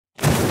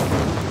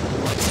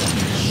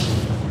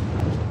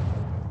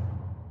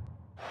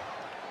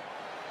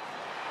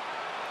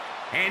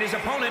And his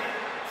opponent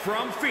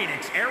from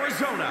Phoenix,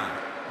 Arizona,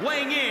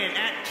 weighing in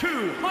at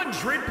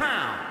 200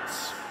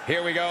 pounds.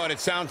 Here we go, and it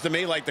sounds to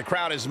me like the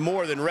crowd is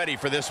more than ready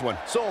for this one.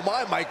 So am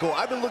I, Michael.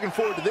 I've been looking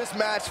forward to this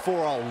match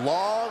for a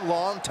long,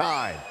 long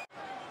time.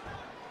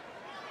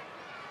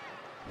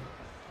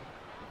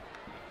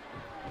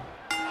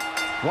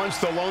 Once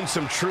the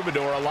lonesome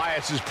troubadour,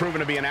 Elias has proven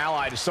to be an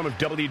ally to some of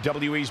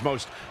WWE's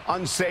most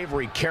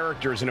unsavory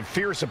characters and a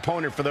fierce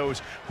opponent for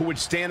those who would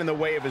stand in the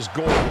way of his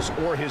goals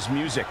or his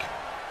music.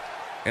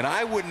 And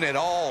I wouldn't at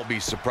all be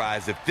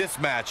surprised if this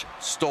match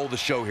stole the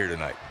show here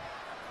tonight.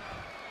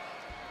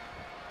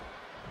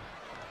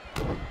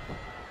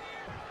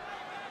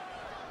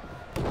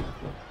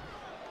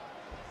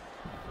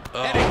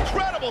 An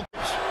incredible...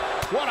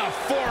 What a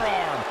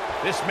forearm.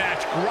 This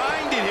match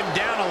grinded him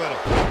down a little.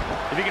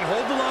 If he can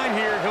hold the line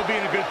here, he'll be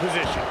in a good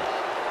position.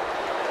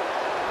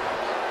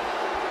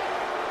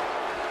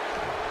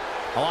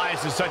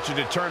 Elias is such a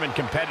determined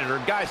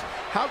competitor. Guys,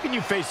 how can you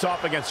face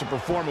off against a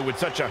performer with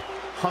such a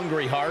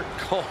hungry heart?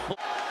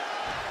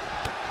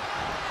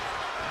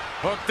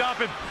 Hooked up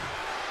and...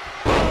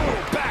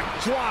 Boom!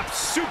 Backdrop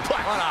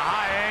suplex. On a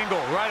high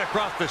angle, right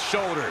across the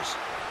shoulders.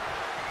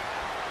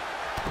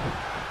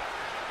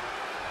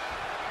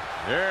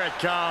 There it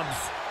comes.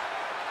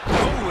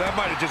 Ooh, that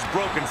might have just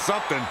broken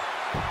something.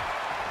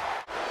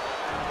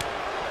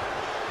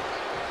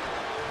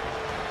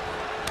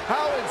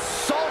 How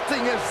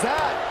insulting is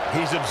that?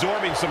 He's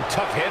absorbing some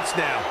tough hits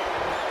now.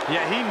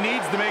 Yeah, he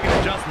needs to make an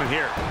adjustment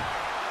here.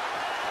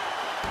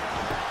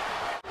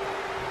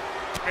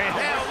 And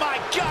oh my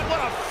God,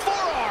 what a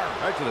forearm!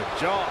 Right to the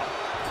jaw.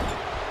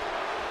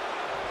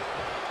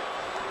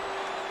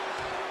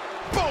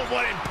 Boom,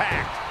 what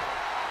impact!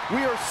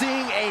 We are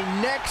seeing a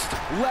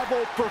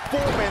next-level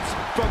performance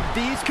from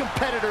these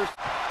competitors.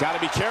 Got to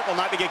be careful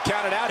not to get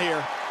counted out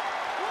here.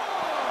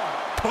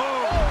 Boom!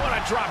 Oh, what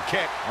a drop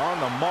kick. On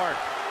the mark.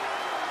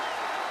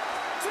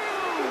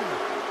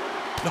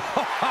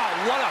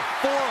 What a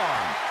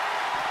forearm.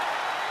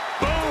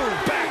 Boom!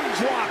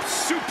 Backdrop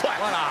suplex.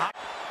 What a...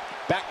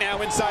 Back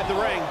now inside the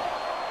ring.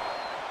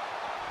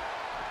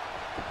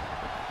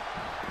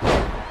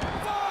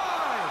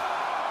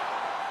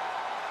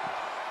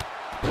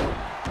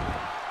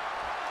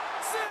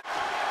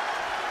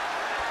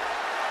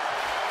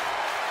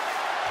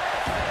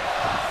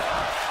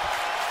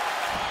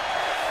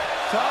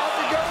 Time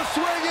to go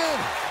swinging.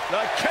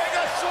 The king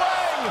of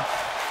swing.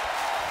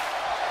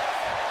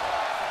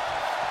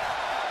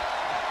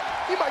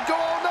 He might go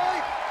all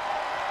night.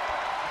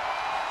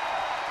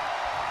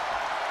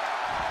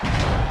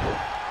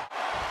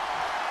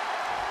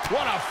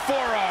 What a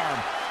forearm.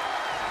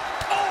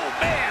 Oh,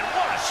 man,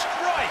 what a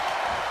strike.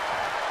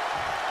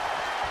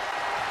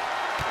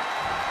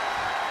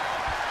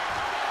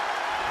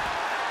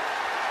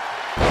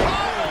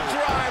 Pile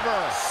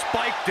driver.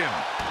 Spiked him.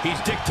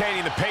 He's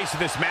dictating the pace of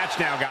this match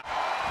now, guys.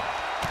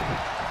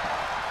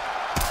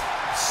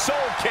 Soul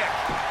kick.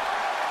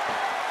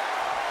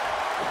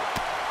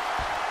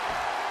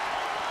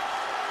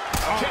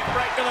 Kick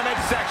right to the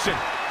midsection.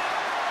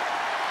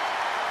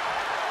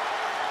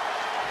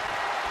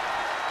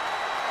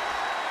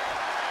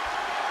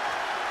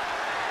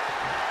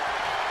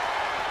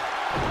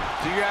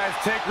 Do you guys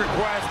take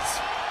requests?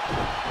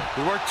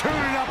 We're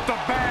tuning up the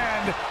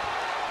band.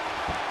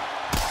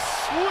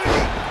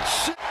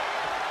 Sweet.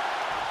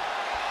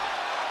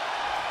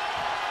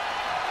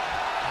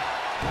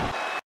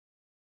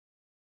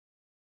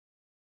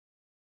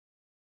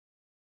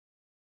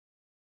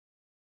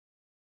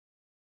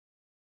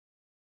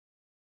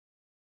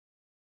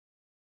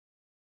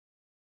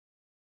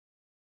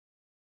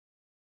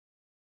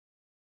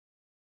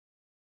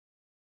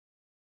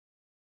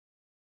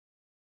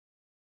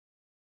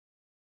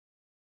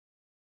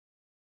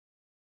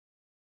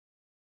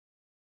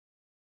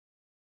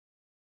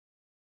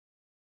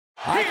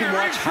 I can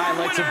watch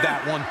highlights of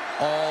that one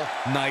all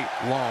night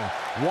long.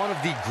 One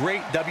of the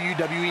great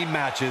WWE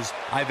matches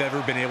I've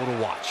ever been able to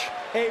watch.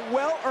 A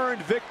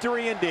well-earned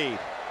victory indeed.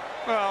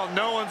 Well,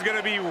 no one's going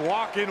to be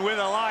walking with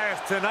Elias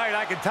tonight,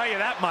 I can tell you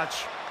that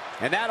much.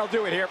 And that'll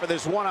do it here for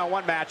this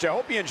one-on-one match. I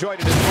hope you enjoyed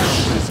it as much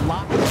as this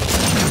lot.